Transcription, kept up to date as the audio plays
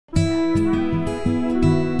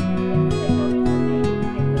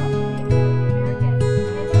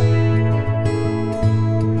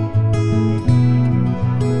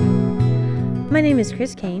is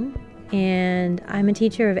Chris Cain, and I'm a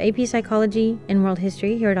teacher of AP Psychology and World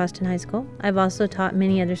History here at Austin High School. I've also taught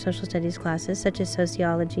many other social studies classes such as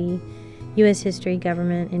sociology, U.S. history,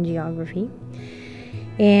 government, and geography.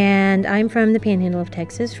 And I'm from the Panhandle of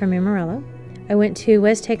Texas, from Amarillo. I went to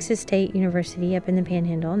West Texas State University up in the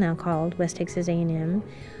Panhandle, now called West Texas A&M.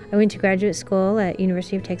 I went to graduate school at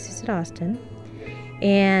University of Texas at Austin.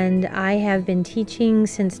 And I have been teaching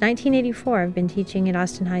since 1984. I've been teaching at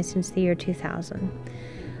Austin High since the year 2000.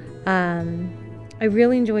 I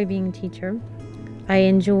really enjoy being a teacher. I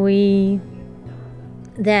enjoy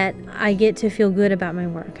that I get to feel good about my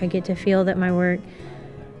work. I get to feel that my work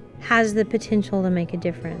has the potential to make a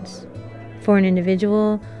difference for an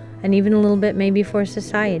individual and even a little bit maybe for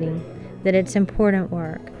society, that it's important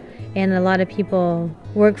work. And a lot of people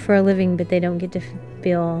work for a living, but they don't get to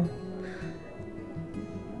feel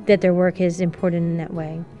that their work is important in that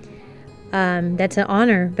way. That's an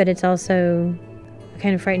honor, but it's also a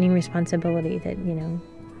kind of frightening responsibility that, you know,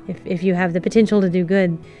 if you have the potential to do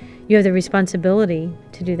good, you have the responsibility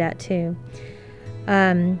to do that too.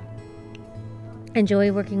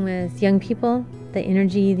 Enjoy working with young people. The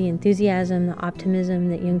energy, the enthusiasm, the optimism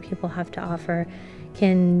that young people have to offer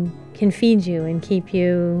can feed you and keep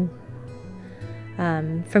you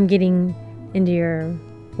from getting into your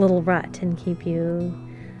little rut and keep you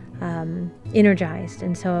energized.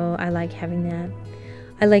 And so I like having that.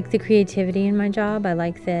 I like the creativity in my job. I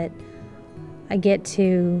like that I get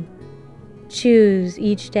to choose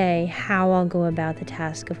each day how I'll go about the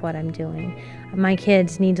task of what I'm doing. My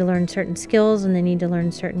kids need to learn certain skills and they need to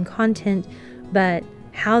learn certain content, but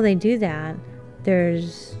how they do that,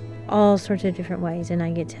 there's all sorts of different ways, and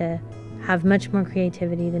I get to have much more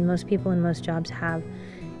creativity than most people in most jobs have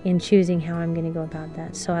in choosing how I'm going to go about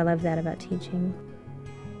that. So I love that about teaching.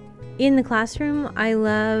 In the classroom, I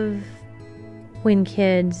love when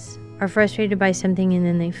kids are frustrated by something and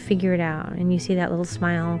then they figure it out, and you see that little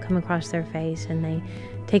smile come across their face and they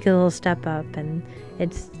take a little step up, and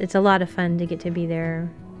it's a lot of fun to get to be there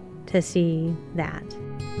to see that.